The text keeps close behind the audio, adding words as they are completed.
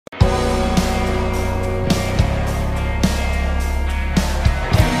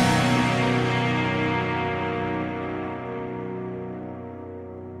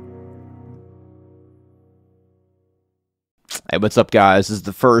Hey, what's up, guys? This is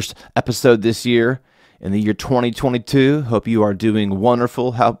the first episode this year in the year 2022. Hope you are doing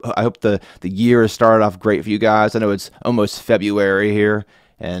wonderful. I hope the year has started off great for you guys. I know it's almost February here,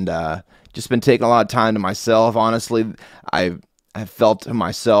 and just been taking a lot of time to myself. Honestly, I felt to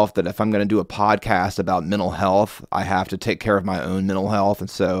myself that if I'm going to do a podcast about mental health, I have to take care of my own mental health. And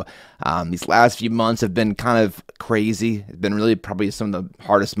so these last few months have been kind of crazy. It's been really probably some of the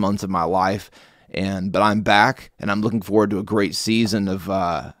hardest months of my life. But I'm back, and I'm looking forward to a great season of,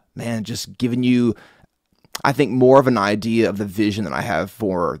 just giving you, I think, more of an idea of the vision that I have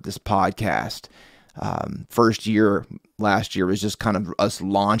for this podcast. Last year was just kind of us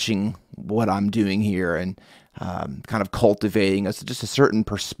launching what I'm doing here and kind of cultivating just a certain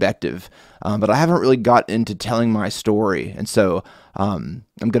perspective. But I haven't really got into telling my story. And so I'm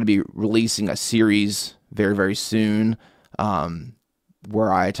going to be releasing a series very, very soon.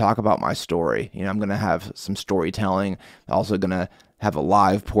 Where I talk about my story. I'm going to have some storytelling. Also going to have a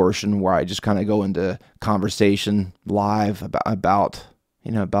live portion where I just kind of go into conversation live about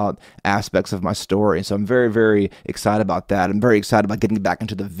aspects of my story. So I'm very, very excited about that. I'm very excited about getting back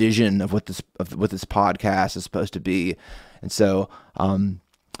into the vision of what this podcast is supposed to be. And so, but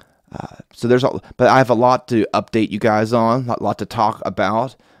I have a lot to update you guys on, a lot to talk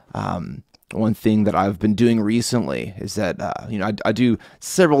about. One thing that I've been doing recently is that, I do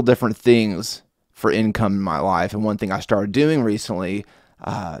several different things for income in my life. And one thing I started doing recently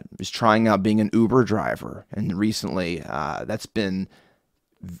is trying out being an Uber driver. And recently, that's been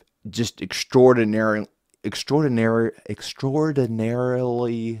just extraordinarily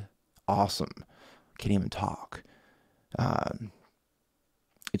awesome. Can't even talk.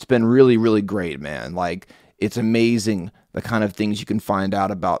 It's been really, really great, man. Like, it's amazing the kind of things you can find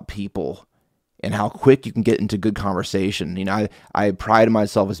out about people and how quick you can get into good conversation. I pride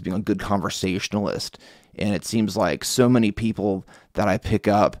myself as being a good conversationalist, and it seems like so many people that I pick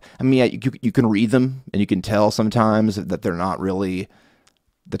up, you can read them, and you can tell sometimes that they're not really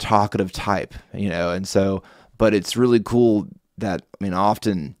the talkative type, and so, but it's really cool that,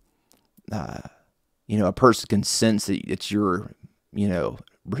 often, a person can sense that it's you're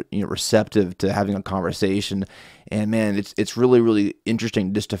receptive to having a conversation, and man, it's really, really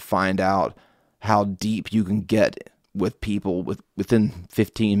interesting just to find out how deep you can get with people within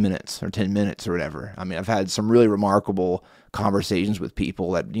 15 minutes or 10 minutes or whatever. I've had some really remarkable conversations with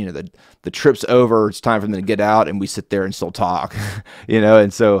people that, the trip's over, it's time for them to get out, and we sit there and still talk,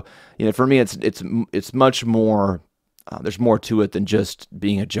 and so, for me, it's much more, there's more to it than just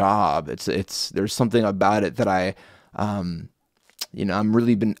being a job. There's something about it that I'm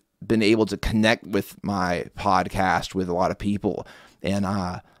really been able to connect with my podcast with a lot of people, and,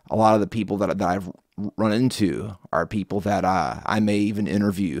 a lot of the people that I've run into are people that I may even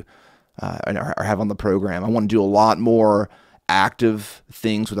interview or have on the program. I want to do a lot more active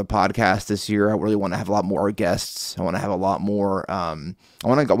things with a podcast this year. I really want to have a lot more guests. I want to have a lot more. I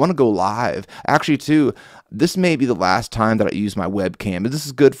want to go live. Actually, too, this may be the last time that I use my webcam. This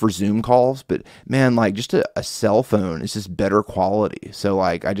is good for Zoom calls, but man, like just a cell phone is just better quality. So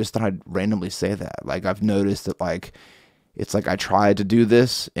like, I just thought I'd randomly say that. Like I've noticed that like. It's like I tried to do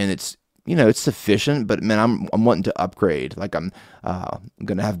this, and it's it's sufficient, but man, I'm wanting to upgrade. Like I'm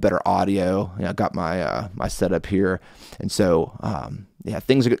gonna have better audio. I got my my setup here, and so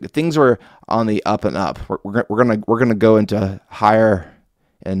things are on the up and up. We're gonna go into higher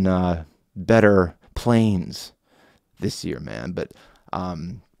and better planes this year, man. But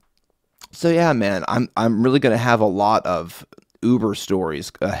so yeah, man, I'm really gonna have a lot of Uber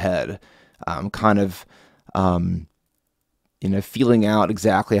stories ahead. Kind of. Feeling out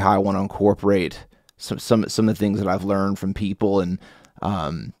exactly how I want to incorporate some of the things that I've learned from people, and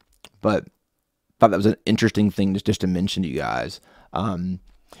but thought that was an interesting thing just to mention to you guys.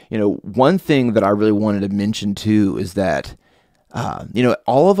 One thing that I really wanted to mention too is that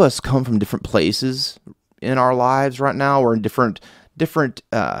all of us come from different places in our lives right now. We're in different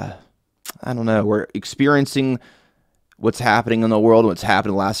I don't know. We're experiencing what's happening in the world, what's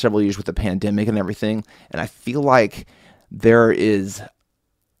happened the last several years with the pandemic and everything, and I feel like there is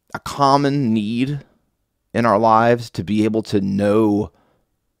a common need in our lives to be able to know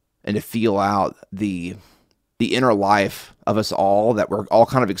and to feel out the inner life of us all, that we're all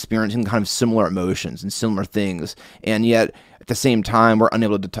kind of experiencing kind of similar emotions and similar things, and yet at the same time we're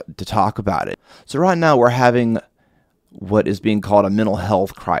unable to talk about it. So right now we're having what is being called a mental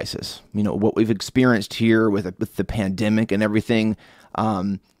health crisis. What we've experienced here with the pandemic and everything.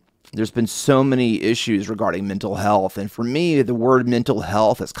 There's been so many issues regarding mental health. And for me, the word mental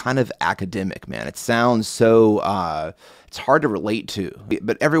health is kind of academic, man. It sounds so, it's hard to relate to.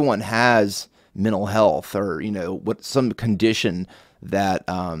 But everyone has mental health, or, what some condition that,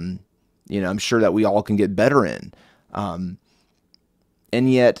 I'm sure that we all can get better in. And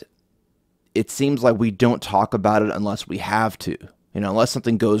yet it seems like we don't talk about it unless we have to, unless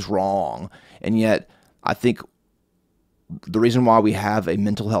something goes wrong. And yet I think the reason why we have a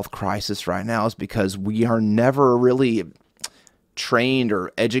mental health crisis right now is because we are never really trained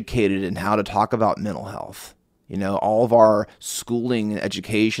or educated in how to talk about mental health. All of our schooling and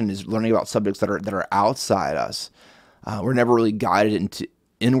education is learning about subjects that are outside us. We're never really guided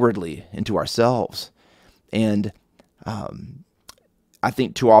inwardly into ourselves. And I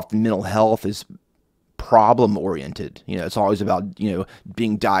think too often mental health is problem oriented. It's always about,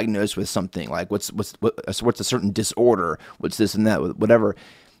 being diagnosed with something, like what's a certain disorder, what's this and that, whatever.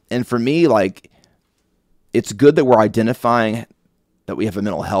 And for me, like, it's good that we're identifying that we have a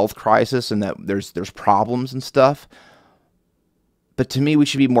mental health crisis and that there's problems and stuff. But to me, we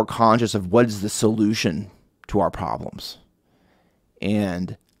should be more conscious of what is the solution to our problems.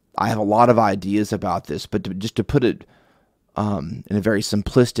 And I have a lot of ideas about this, but just to put it in a very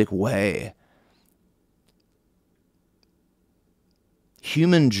simplistic way,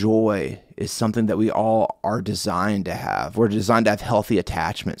 human joy is something that we all are designed to have. We're designed to have healthy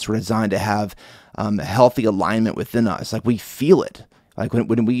attachments. We're designed to have healthy alignment within us. Like, we feel it. Like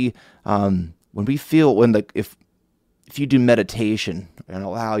when we feel, if you do meditation and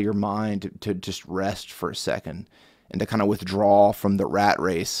allow your mind to just rest for a second and to kind of withdraw from the rat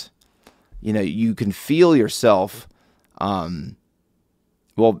race, you can feel yourself. You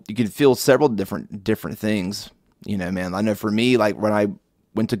can feel several different things. Man, I know for me, like when I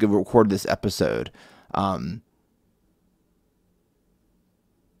went to go record this episode, I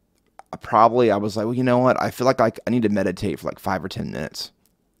was like, well, you know what? I feel like I need to meditate for like 5 or 10 minutes.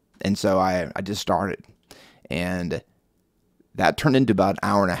 And so I just started. And that turned into about an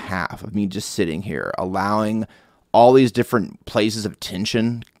hour and a half of me just sitting here, allowing all these different places of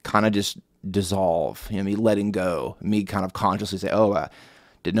tension kind of just dissolve. Me letting go, me kind of consciously say, oh, I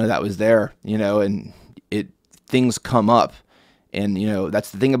didn't know that was there, and things come up. And,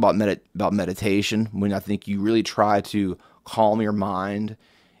 that's the thing about meditation, when I think you really try to calm your mind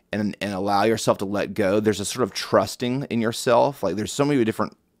and allow yourself to let go, there's a sort of trusting in yourself. Like, there's so many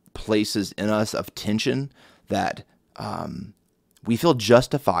different places in us of tension that we feel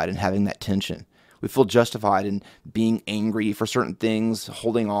justified in having that tension. We feel justified in being angry for certain things,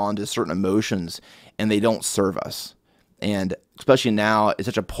 holding on to certain emotions, and they don't serve us. And especially now, it's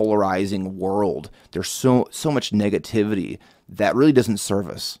such a polarizing world. There's so much negativity that really doesn't serve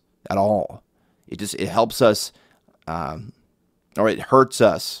us at all. It helps us, or it hurts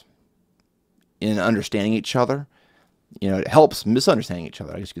us in understanding each other. It helps misunderstanding each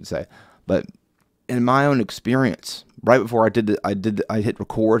other, I guess you could say. But in my own experience, right before I hit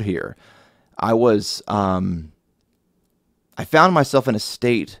record here, I found myself in a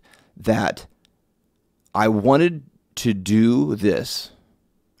state that I wanted to do this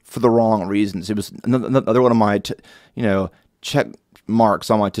for the wrong reasons. It was another one of my, check marks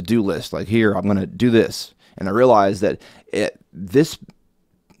on my to-do list. Like, here, I'm going to do this. And I realized that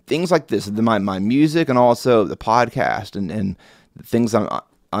things like this, my music and also the podcast and the things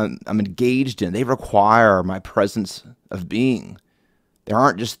I'm engaged in, they require my presence of being. There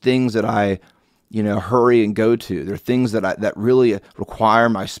aren't just things that I, hurry and go to. They're things that really require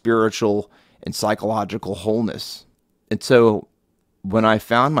my spiritual and psychological wholeness. And so when I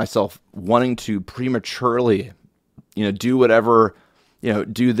found myself wanting to prematurely, do whatever,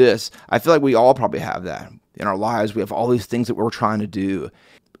 do this, I feel like we all probably have that in our lives. We have all these things that we're trying to do.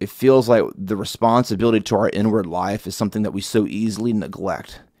 It feels like the responsibility to our inward life is something that we so easily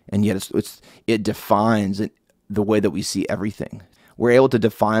neglect. And yet it defines the way that we see everything. We're able to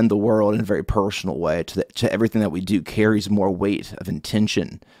define the world in a very personal way. To everything that we do carries more weight of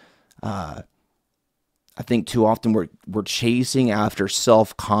intention. I think too often we're chasing after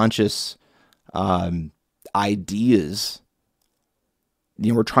self-conscious ideas.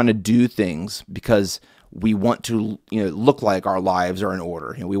 We're trying to do things because we want to, look like our lives are in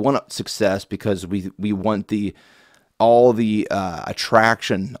order. We want success because we want all the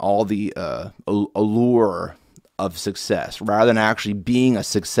attraction, all the allure of success, rather than actually being a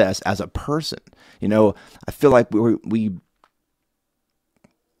success as a person. I feel like when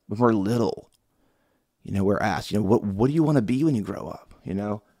we're little, we're asked, what do you want to be when you grow up?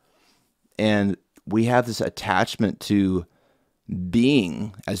 And we have this attachment to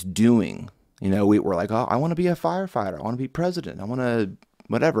being as doing. We're like, oh, I want to be a firefighter. I want to be president. I want to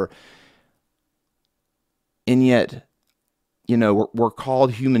whatever. And yet, we're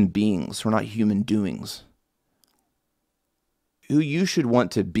called human beings. We're not human doings. Who you should want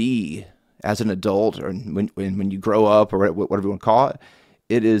to be as an adult, or when you grow up, or whatever you want to call it.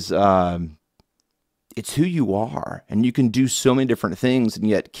 It is, it's who you are, and you can do so many different things and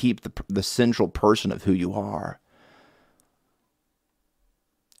yet keep the central person of who you are.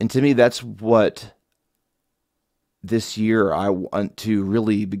 And to me, that's what this year I want to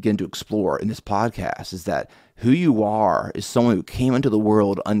really begin to explore in this podcast, is that who you are is someone who came into the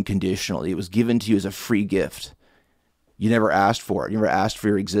world unconditionally. It was given to you as a free gift. You never asked for it. You never asked for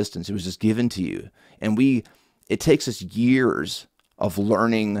your existence. It was just given to you. And it takes us years of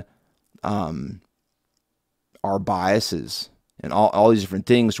learning our biases and all these different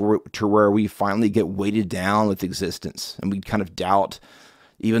things to where we finally get weighted down with existence, and we kind of doubt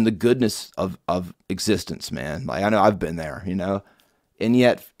even the goodness of existence, man. Like, I know I've been there, and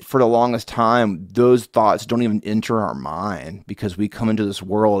yet for the longest time, those thoughts don't even enter our mind, because we come into this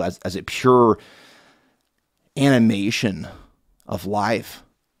world as a pure animation of life.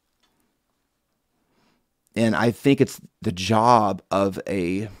 And I think it's the job of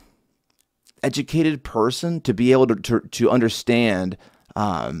a educated person to be able to understand,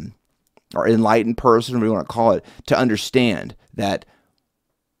 or enlightened person, whatever you want to call it, to understand that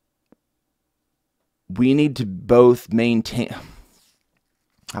we need to both maintain,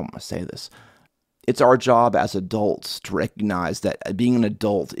 I want to say this, it's our job as adults to recognize that being an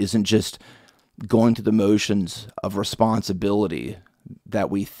adult isn't just going through the motions of responsibility that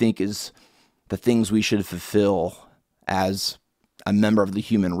we think is the things we should fulfill as a member of the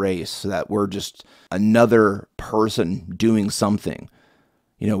human race, so that we're just another person doing something.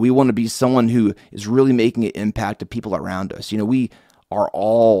 We want to be someone who is really making an impact to people around us. We are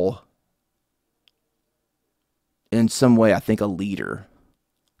all, in some way, I think, a leader.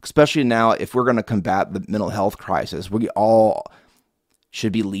 Especially now, if we're going to combat the mental health crisis, we all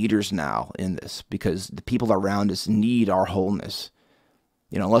should be leaders now in this, because the people around us need our wholeness.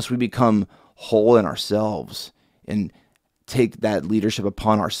 Unless we become whole in ourselves and take that leadership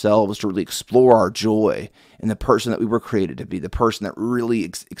upon ourselves to really explore our joy and the person that we were created to be, the person that really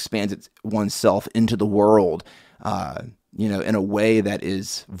expands oneself into the world, in a way that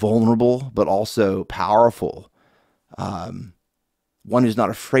is vulnerable but also powerful. One who's not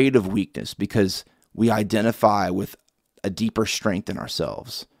afraid of weakness, because we identify with a deeper strength in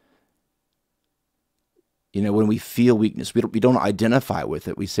ourselves. When we feel weakness, we don't identify with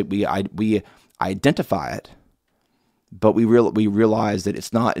it. We identify it, but we realize that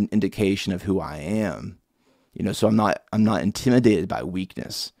it's not an indication of who I am. So I'm not intimidated by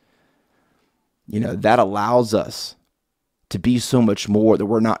weakness. That allows us to be so much more, that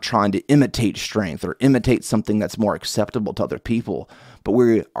we're not trying to imitate strength or imitate something that's more acceptable to other people, but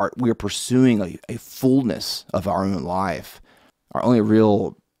we're pursuing a fullness of our own life. Our only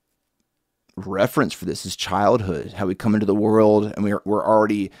real reference for this is childhood, how we come into the world and we're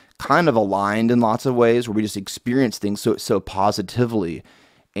already kind of aligned in lots of ways, where we just experience things so positively.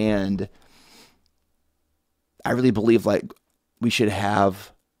 And I really believe, like, we should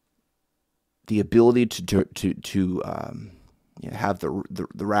have the ability to have the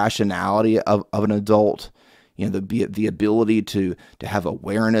rationality of an adult, the ability to have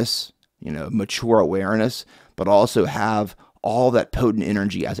awareness, mature awareness, but also have all that potent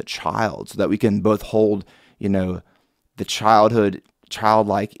energy as a child, so that we can both hold, the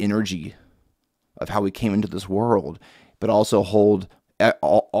childlike energy of how we came into this world, but also hold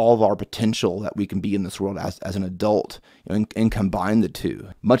all of our potential that we can be in this world as an adult, and combine the two.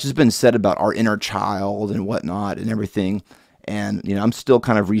 Much has been said about our inner child and whatnot and everything. And, I'm still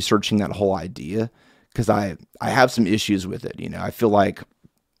kind of researching that whole idea, because I have some issues with it. I feel like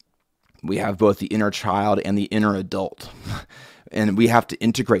we have both the inner child and the inner adult, and we have to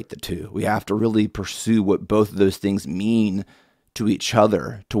integrate the two. We have to really pursue what both of those things mean to each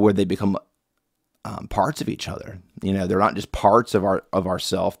other, to where they become parts of each other. They're not just parts of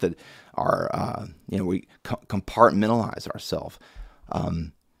ourself that are, we compartmentalize ourselves.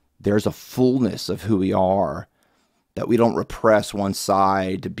 There's a fullness of who we are, that we don't repress one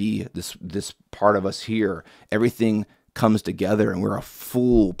side to be this part of us here. Everything comes together and we're a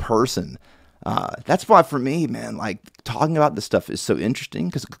full person. That's why, for me, man, like, talking about this stuff is so interesting,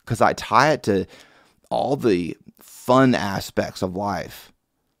 because I tie it all the fun aspects of life.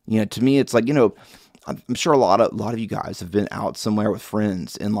 To me, it's like, I'm sure a lot of you guys have been out somewhere with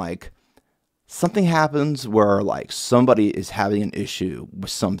friends, and like something happens where like somebody is having an issue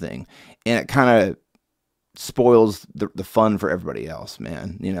with something, and it kind of spoils the fun for everybody else,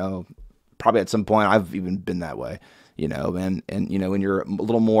 man. Probably at some point I've even been that way, and when you're a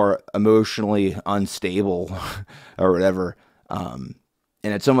little more emotionally unstable or whatever, and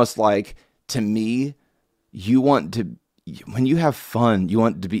it's almost like, to me, you want when you have fun, you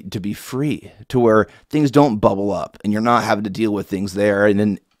want to be free, to where things don't bubble up and you're not having to deal with things there, and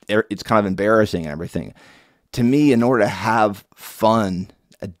then it's kind of embarrassing and everything. To me, in order to have fun,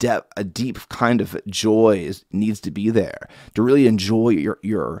 a deep kind of joy needs to be there, to really enjoy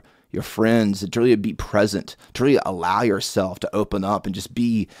your friends, to really be present, to really allow yourself to open up and just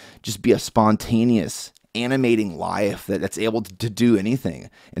be a spontaneous, animating life that's able to do anything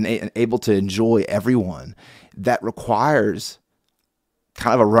and able to enjoy everyone. That requires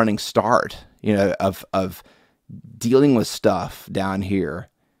kind of a running start, of dealing with stuff down here,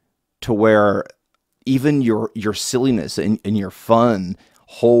 to where even your silliness and your fun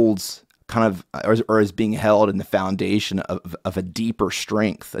holds kind of, or is being held in the foundation of a deeper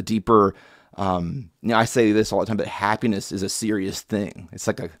strength, a deeper, I say this all the time, but happiness is a serious thing. It's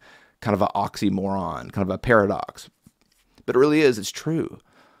like a kind of an oxymoron, kind of a paradox, but it really is. It's true.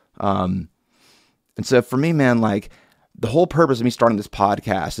 And so for me, man, like, the whole purpose of me starting this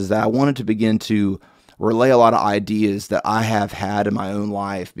podcast is that I wanted to begin to relay a lot of ideas that I have had in my own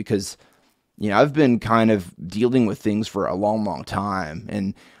life, because I've been kind of dealing with things for a long, long time.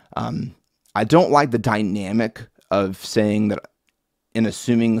 And I don't like the dynamic of saying that and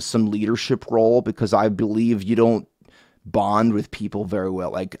assuming some leadership role, because I believe you don't bond with people very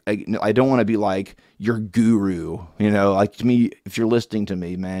well. Like, I don't want to be like your guru, like, to me, if you're listening to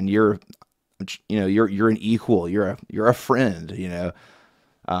me, man, you're an equal, you're a friend,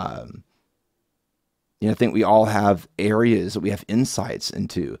 I think we all have areas that we have insights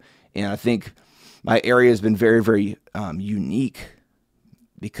into. And I think my area has been very, very unique,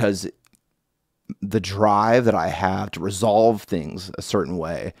 because the drive that I have to resolve things a certain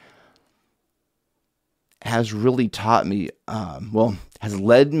way has really taught me, has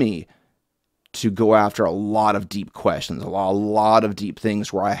led me to go after a lot of deep questions, a lot of deep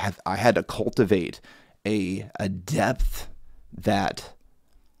things where I had to cultivate a depth that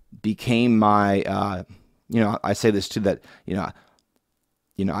became my, I say this too, that,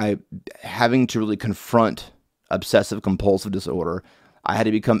 I having to really confront obsessive compulsive disorder. I had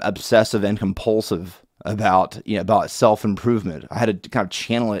to become obsessive and compulsive about self-improvement. I had to kind of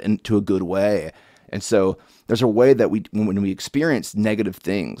channel it into a good way. And so there's a way that when we experience negative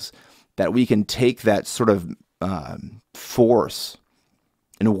things, that we can take that sort of force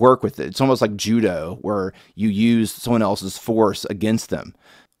and work with it. It's almost like judo, where you use someone else's force against them.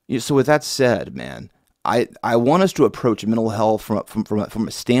 So with that said, man, I want us to approach mental health from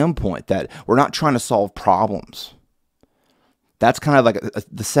a standpoint that we're not trying to solve problems. That's kind of like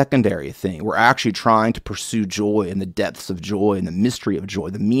the secondary thing. We're actually trying to pursue joy and the depths of joy and the mystery of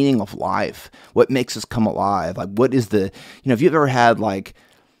joy, the meaning of life, what makes us come alive. Like, what is if you've ever had like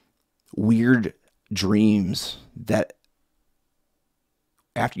weird dreams that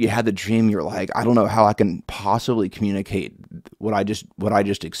after you had the dream, you're like, I don't know how I can possibly communicate what I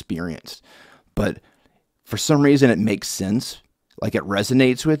just experienced. But for some reason it makes sense. Like, it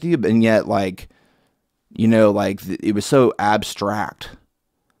resonates with you, and yet it was so abstract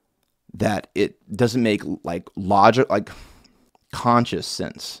that it doesn't make like logic, like conscious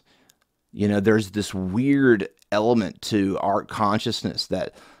sense. There's this weird element to our consciousness,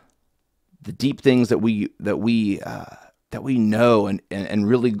 that the deep things that we know and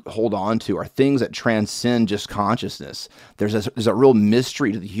really hold on to are things that transcend just consciousness. There's a real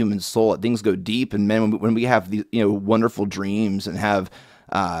mystery to the human soul. That things go deep, and man, when we have these wonderful dreams and have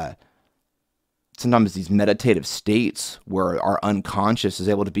sometimes these meditative states where our unconscious is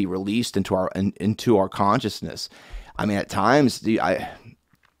able to be released into our consciousness. I mean, at times, I'm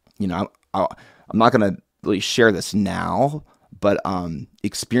not going to really share this now, but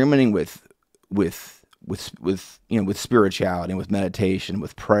experimenting with spirituality and with meditation,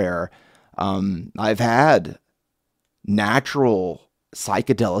 with prayer, I've had natural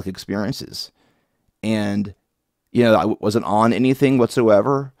psychedelic experiences, and I wasn't on anything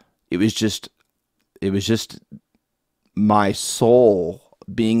whatsoever. It was just my soul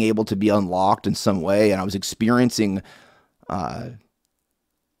being able to be unlocked in some way, and I was experiencing, I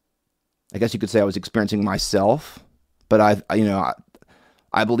guess you could say I was experiencing myself, but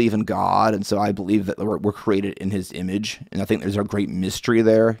I believe in God, and so I believe that we're created in His image, and I think there's a great mystery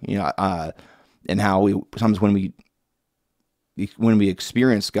there, and how sometimes when we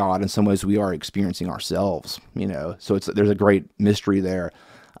experience God, in some ways we are experiencing ourselves, so there's a great mystery there.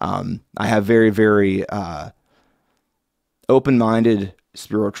 I have very, very open-minded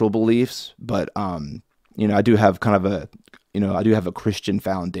spiritual beliefs, but I do have kind of a Christian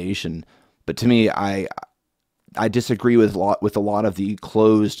foundation. But to me, I disagree with a lot of the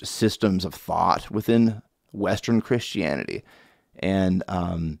closed systems of thought within Western Christianity, and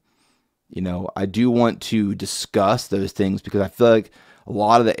I do want to discuss those things because I feel like a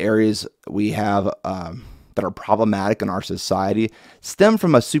lot of the areas we have that are problematic in our society stem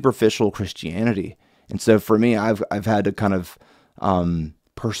from a superficial Christianity. And so for me, I've had to kind of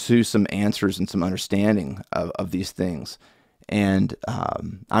pursue some answers and some understanding of these things. And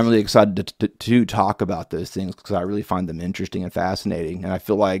I'm really excited to talk about those things because I really find them interesting and fascinating. And I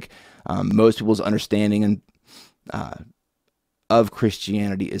feel like most people's understanding of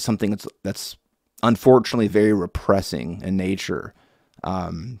Christianity is something that's unfortunately very repressing in nature.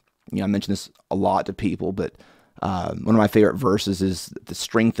 I mention this a lot to people, but one of my favorite verses is the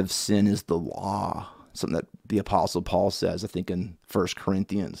strength of sin is the law. Something that the Apostle Paul says, I think in 1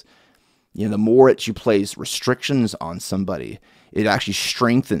 Corinthians. The more that you place restrictions on somebody, it actually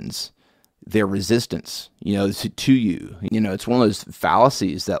strengthens their resistance, to you. It's one of those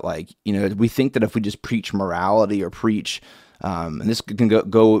fallacies that we think that if we just preach morality or preach, and this can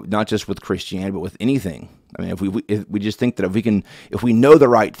go not just with Christianity, but with anything. I mean, if we just think that if we know the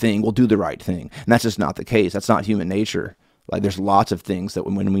right thing, we'll do the right thing. And that's just not the case. That's not human nature. There's lots of things that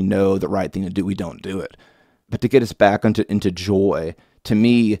when we know the right thing to do, we don't do it. But to get us back into joy, to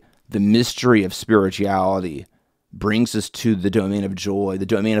me, the mystery of spirituality brings us to the domain of joy, the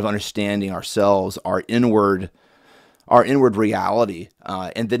domain of understanding ourselves, our inward reality,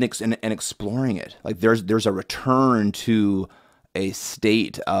 and then and exploring it. There's a return to a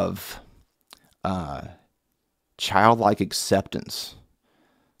state of childlike acceptance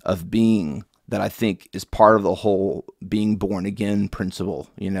of being that I think is part of the whole being born again principle.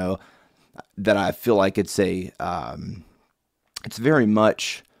 That I feel like it's very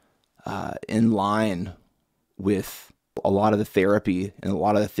much in line with a lot of the therapy and a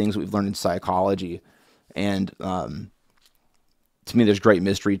lot of the things that we've learned in psychology. And to me, there's great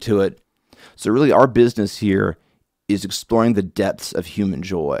mystery to it. So really our business here is exploring the depths of human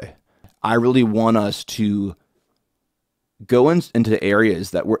joy. I really want us to go into areas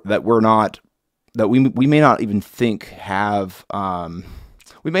that we may not even think have,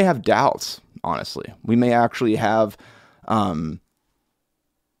 we may have doubts, honestly. We may actually have,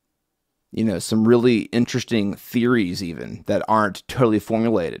 some really interesting theories even that aren't totally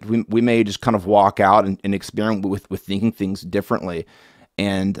formulated. We may just kind of walk out and experiment with thinking things differently.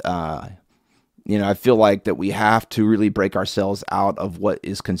 And, I feel like that we have to really break ourselves out of what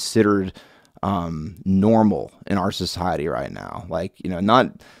is considered normal in our society right now.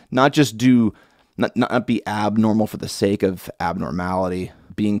 Not just not be abnormal for the sake of abnormality,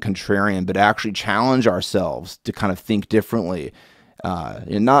 being contrarian, but actually challenge ourselves to kind of think differently,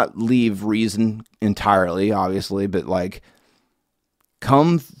 and not leave reason entirely, obviously, but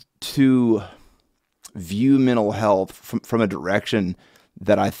come to view mental health from a direction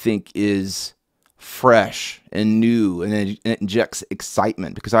that I think is fresh and new, and it injects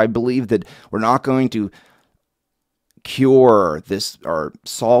excitement, because I believe that we're not going to cure this or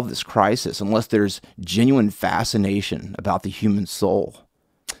solve this crisis unless there's genuine fascination about the human soul.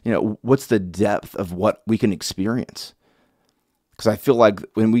 What's the depth of what we can experience? Because I feel like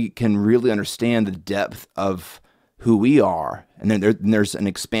when we can really understand the depth of who we are, and then there's an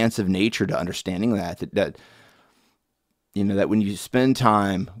expansive nature to understanding that when you spend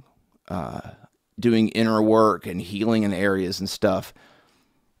time doing inner work and healing in areas and stuff,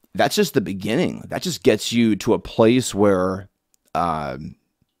 that's just the beginning. That just gets you to a place where, to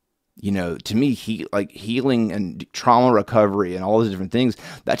me, healing and trauma recovery and all those different things,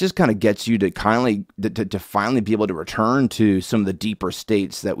 that just kind of gets you to to finally be able to return to some of the deeper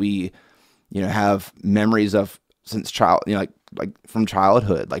states that we, have memories of since from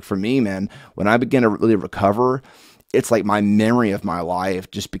childhood. For me, man, when I began to really recover, it's like my memory of my life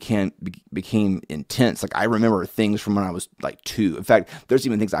just became intense. I remember things from when I was 2. In fact, there's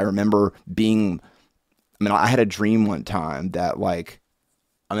even things I remember I had a dream one time that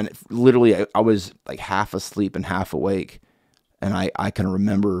literally I was half asleep and half awake. And I can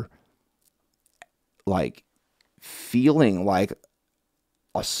remember feeling like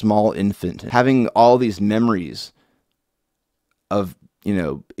a small infant, having all these memories of,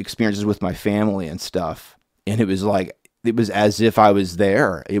 experiences with my family and stuff. And it was as if I was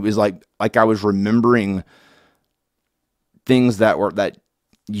there. It was like I was remembering things that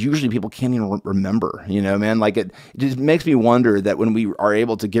usually people can't even remember, man. It just makes me wonder that when we are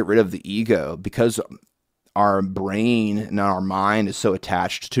able to get rid of the ego, because our brain and our mind is so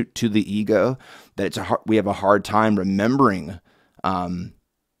attached to the ego, that we have a hard time remembering,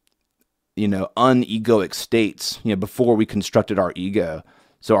 unegoic states, before we constructed our ego.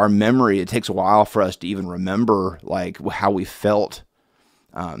 So our memory, it takes a while for us to even remember how we felt,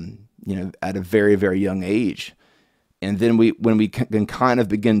 at a very, very young age. And then when we can kind of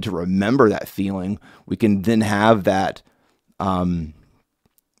begin to remember that feeling, we can then have that,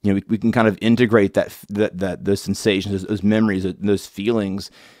 we can kind of integrate those sensations, those memories, those feelings,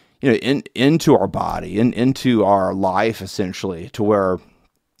 into our body and into our life, essentially, to where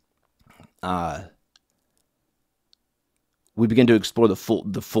we begin to explore the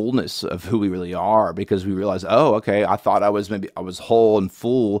fullness of who we really are, because we realize, oh, okay, I thought I was whole and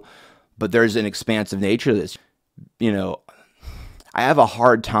full, but there's an expansive nature to this. I have a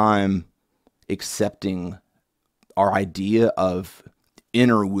hard time accepting our idea of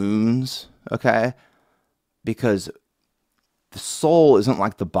inner wounds, okay? Because the soul isn't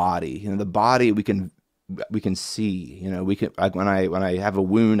like the body. The body we can see. When I have a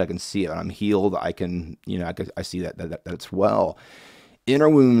wound, I can see it. When I'm healed, I can I see that it's well. Inner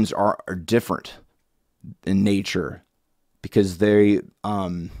wounds are different in nature because they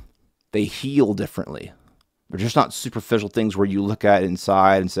heal differently. They're just not superficial things where you look at it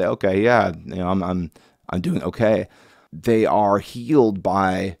inside and say, okay, yeah, I'm doing okay. They are healed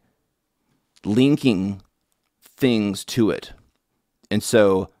by linking things to it. And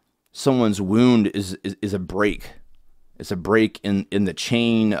so someone's wound is a break. It's a break in the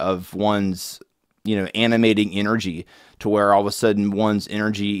chain of one's, animating energy, to where all of a sudden one's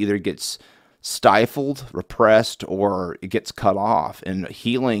energy either gets stifled, repressed, or it gets cut off. And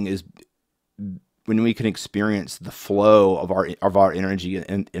healing is when we can experience the flow of our energy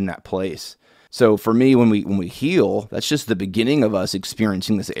in that place. So for me, when we heal, that's just the beginning of us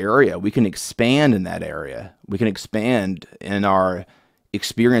experiencing this area. We can expand in that area. We can expand in our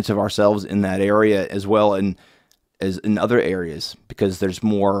experience of ourselves in that area, as well as in other areas, because there's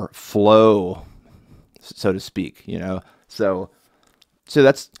more flow, so to speak. So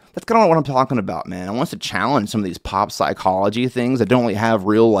that's kind of what I'm talking about, man. I want us to challenge some of these pop psychology things that don't really have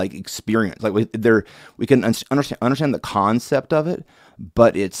real experience. We can understand the concept of it,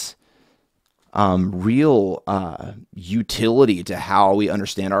 but it's real utility to how we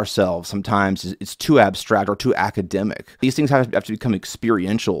understand ourselves. Sometimes it's too abstract or too academic. These things have to become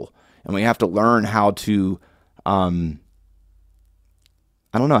experiential, and we have to learn how to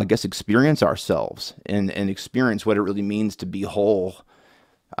experience ourselves and experience what it really means to be whole.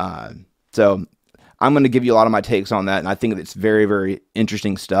 So I'm going to give you a lot of my takes on that, and I think it's very, very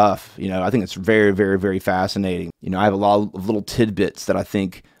interesting stuff. I think it's very, very, very fascinating. I have a lot of little tidbits that I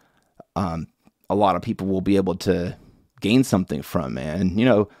think a lot of people will be able to gain something from, man.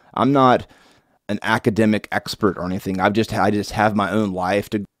 I'm not an academic expert or anything. I just have my own life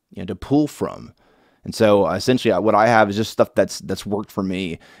to pull from. And so essentially what I have is just stuff that's worked for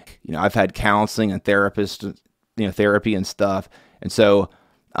me. I've had counseling and therapy and stuff. And so,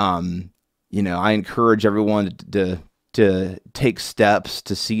 I encourage everyone to take steps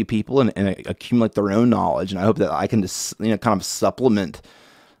to see people and accumulate their own knowledge. And I hope that I can just, kind of supplement,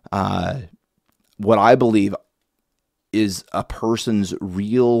 what I believe is a person's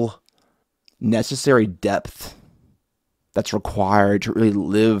real necessary depth that's required to really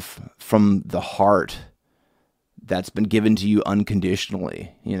live from the heart that's been given to you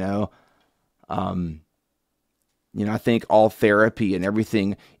unconditionally. I think all therapy and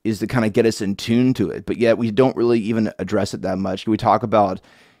everything is to kind of get us in tune to it, but yet we don't really even address it that much. We talk about,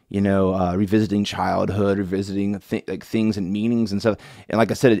 revisiting childhood, revisiting things and meanings and stuff. And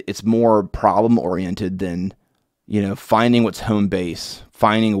like I said, it's more problem oriented than, finding what's home base,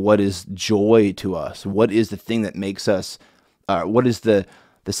 finding what is joy to us. What is the thing that makes us, what is the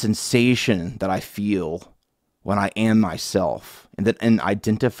sensation that I feel when I am myself, and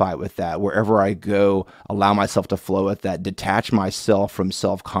identify with that wherever I go, allow myself to flow with that, detach myself from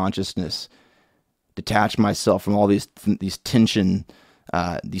self-consciousness, detach myself from all these tensions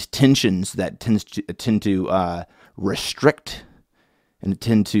that tend to restrict and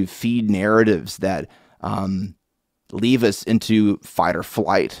tend to feed narratives that leave us into fight or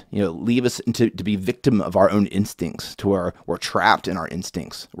flight, leave us to be victim of our own instincts, to where we're trapped in our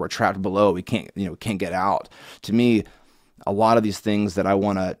instincts. We're trapped below. We can't get out. To me, a lot of these things that I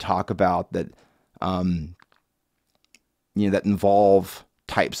want to talk about that, that involve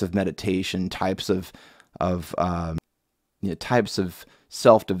types of meditation, types of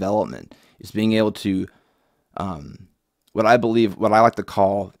self-development, is being able to, what I like to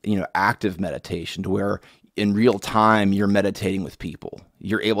call, active meditation, to where in real time you're meditating with people.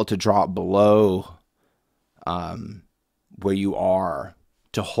 You're able to drop below where you are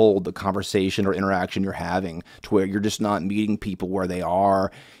to hold the conversation or interaction you're having, to where you're just not meeting people where they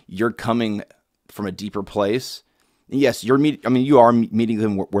are. You're coming from a deeper place. Yes, you are meeting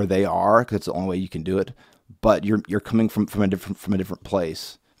them where they are, because it's the only way you can do it. But you're coming from a different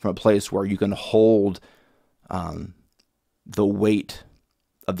place, from a place where you can hold the weight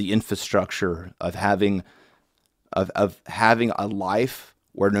of the infrastructure of having a life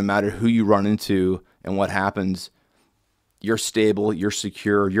where no matter who you run into and what happens, you're stable, you're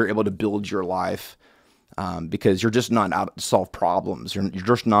secure, you're able to build your life, because you're just not out to solve problems. You're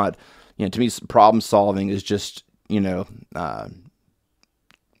just not, to me, problem solving is just, is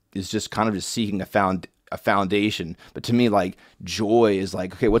just kind of just seeking a foundation. But to me, like, joy is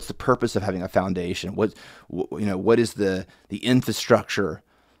like, okay, what's the purpose of having a foundation? What is the infrastructure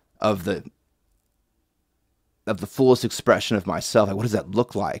of the fullest expression of myself? Like, what does that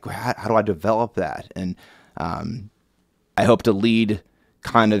look like? How do I develop that? And I hope to lead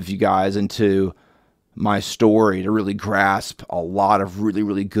kind of you guys into my story to really grasp a lot of really,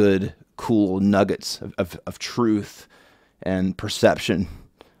 really good, cool nuggets of truth and perception.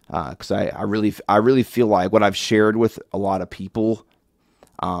 Because I really feel like what I've shared with a lot of people,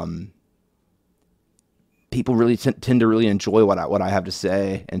 people really tend to really enjoy what I have to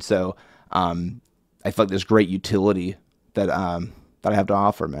say, and so I feel like there's great utility that I have to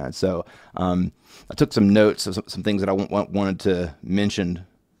offer, man. So I took some notes of some things that I wanted to mention.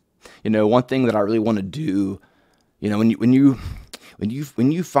 One thing that I really want to do, when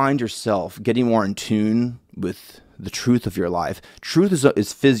you find yourself getting more in tune with the truth of your life, truth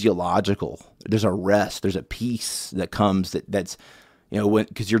is physiological. There's a rest, there's a peace that comes that's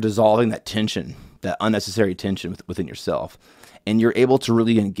because you're dissolving that tension, that unnecessary tension within yourself, and you're able to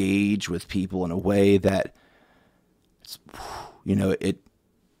really engage with people in a way that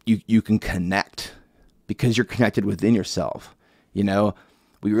you can connect because you're connected within yourself.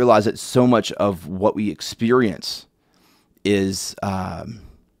 We realize that so much of what we experience is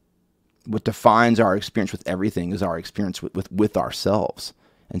what defines our experience with everything is our experience with ourselves.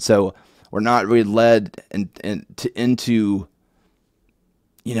 And so we're not really led into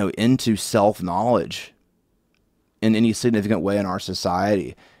self-knowledge in any significant way in our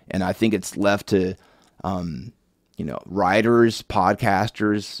society. And I think it's left to, writers,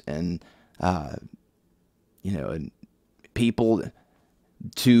 podcasters, and, and people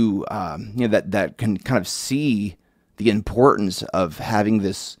to, that can kind of see the importance of having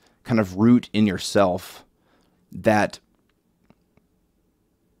this kind of root in yourself that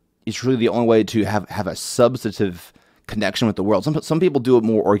is really the only way to have a substantive connection with the world. Some people do it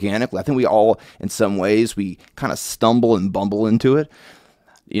more organically. I think we all, in some ways, we kind of stumble and bumble into it,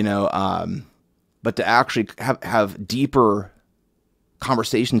 but to actually have deeper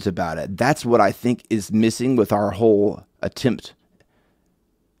conversations about it, that's what I think is missing with our whole attempt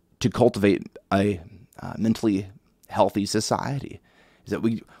to cultivate a mentally healthy society, is that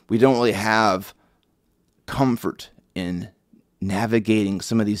we don't really have comfort in navigating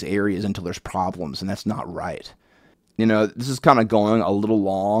some of these areas until there's problems, and that's not right. This is kind of going a little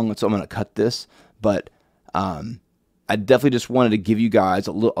long, so I'm going to cut this, but I definitely just wanted to give you guys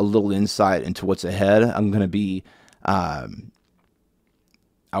a little insight into what's ahead. I'm going to be, I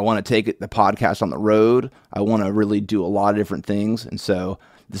want to take the podcast on the road. I want to really do a lot of different things, and so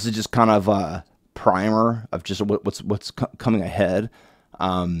this is just kind of a primer of just what's coming ahead.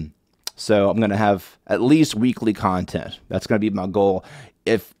 So I'm going to have at least weekly content. That's going to be my goal.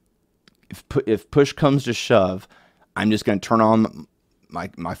 If push comes to shove, I'm just going to turn on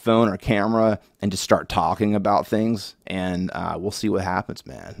my phone or camera and just start talking about things, and we'll see what happens,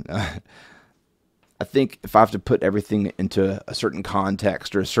 man. I think if I have to put everything into a certain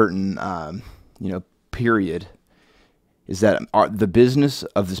context or a certain period, is that the business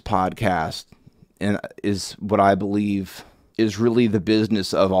of this podcast and is what I believe is really the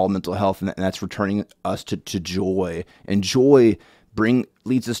business of all mental health, and that's returning us to joy. And joy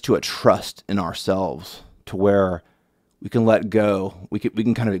leads us to a trust in ourselves, to where we can let go. We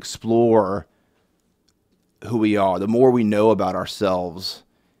can kind of explore who we are. The more we know about ourselves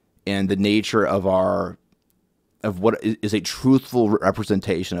and the nature of what is a truthful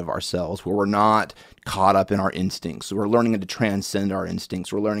representation of ourselves, where we're not caught up in our instincts. We're learning how to transcend our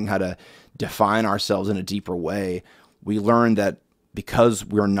instincts. We're learning how to define ourselves in a deeper way. We learn that because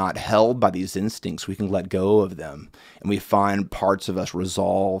we're not held by these instincts, we can let go of them. And we find parts of us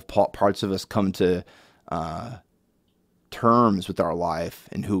resolve, parts of us come to terms with our life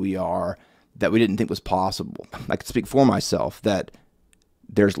and who we are that we didn't think was possible. I can speak for myself that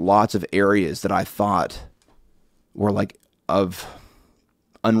there's lots of areas that I thought were like of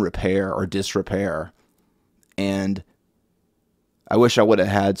unrepair or disrepair. And I wish I would have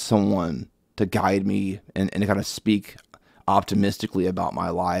had someone to guide me and kind of speak optimistically about my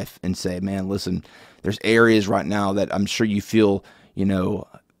life and say, man, listen, there's areas right now that I'm sure you feel,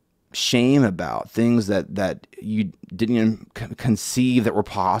 shame about, things that you didn't even conceive that were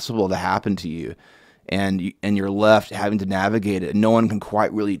possible to happen to you. and you're left having to navigate it, and no one can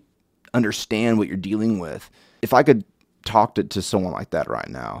quite really understand what you're dealing with. If I could talk to someone like that right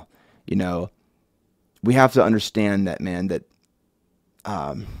now, we have to understand that, man, that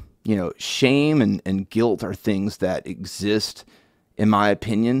shame and guilt are things that exist, in my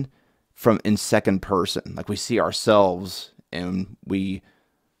opinion, in second person. Like, we see ourselves and we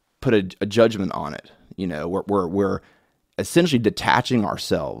put a judgment on it. We're essentially detaching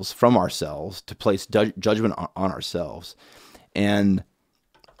ourselves from ourselves to place judgment on ourselves. And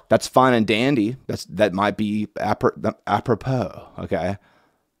that's fine and dandy. That might be apropos, okay?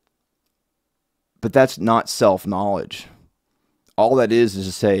 But that's not self-knowledge. All that is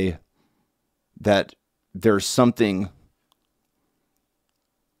to say that there's something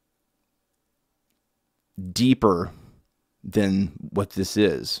deeper than what this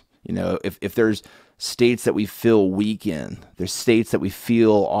is. If there's states that we feel weak in, there's states that we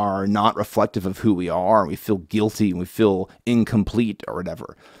feel are not reflective of who we are, and we feel guilty and we feel incomplete or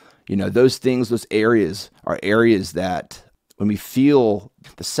whatever. Those things, those areas are areas that when we feel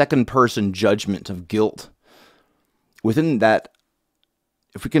the second person judgment of guilt, within that,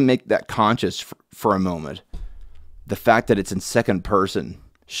 if we can make that conscious for a moment, the fact that it's in second person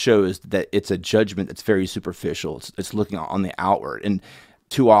shows that it's a judgment that's very superficial. It's looking on the outward. And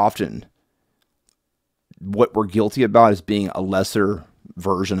too often, what we're guilty about is being a lesser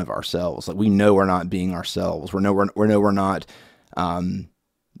version of ourselves. Like, we know we're not being ourselves. We know we're not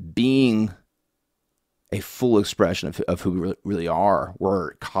being a full expression of who we really are.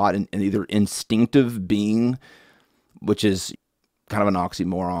 We're caught in either instinctive being, which is kind of an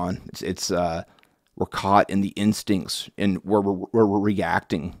oxymoron. We're caught in the instincts and where we're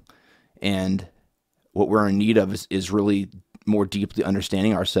reacting, and what we're in need of is really more deeply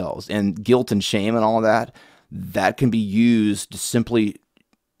understanding ourselves. And guilt and shame and all that can be used to simply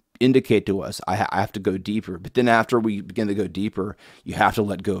indicate to us, I have to go deeper. But then after we begin to go deeper, you have to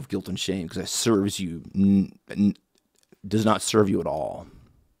let go of guilt and shame, because it serves you, does not serve you at all.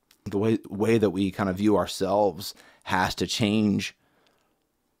 The way that we kind of view ourselves has to change,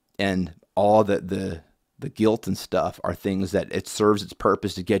 and all the guilt and stuff are things that it serves its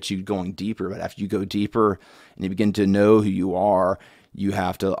purpose to get you going deeper. But after you go deeper and you begin to know who you are, you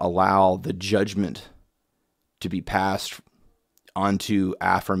have to allow the judgment to be passed onto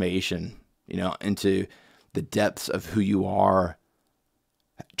affirmation, into the depths of who you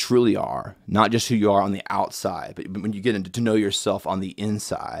truly are, not just who you are on the outside, but when you get into to know yourself on the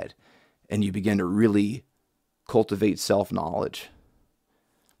inside, and you begin to really cultivate self-knowledge,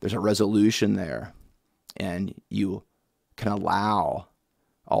 there's a resolution there, and you can allow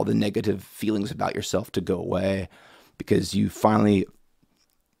all the negative feelings about yourself to go away, because you finally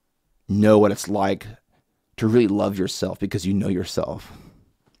know what it's like to really love yourself, because you know yourself.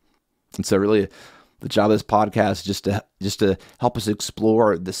 And so really the job of this podcast is just to help us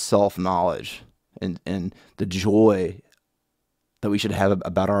explore the self-knowledge and the joy that we should have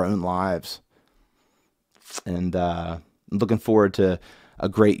about our own lives. And I'm looking forward to a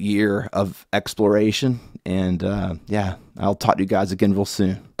great year of exploration. And I'll talk to you guys again real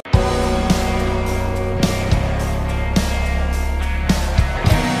soon.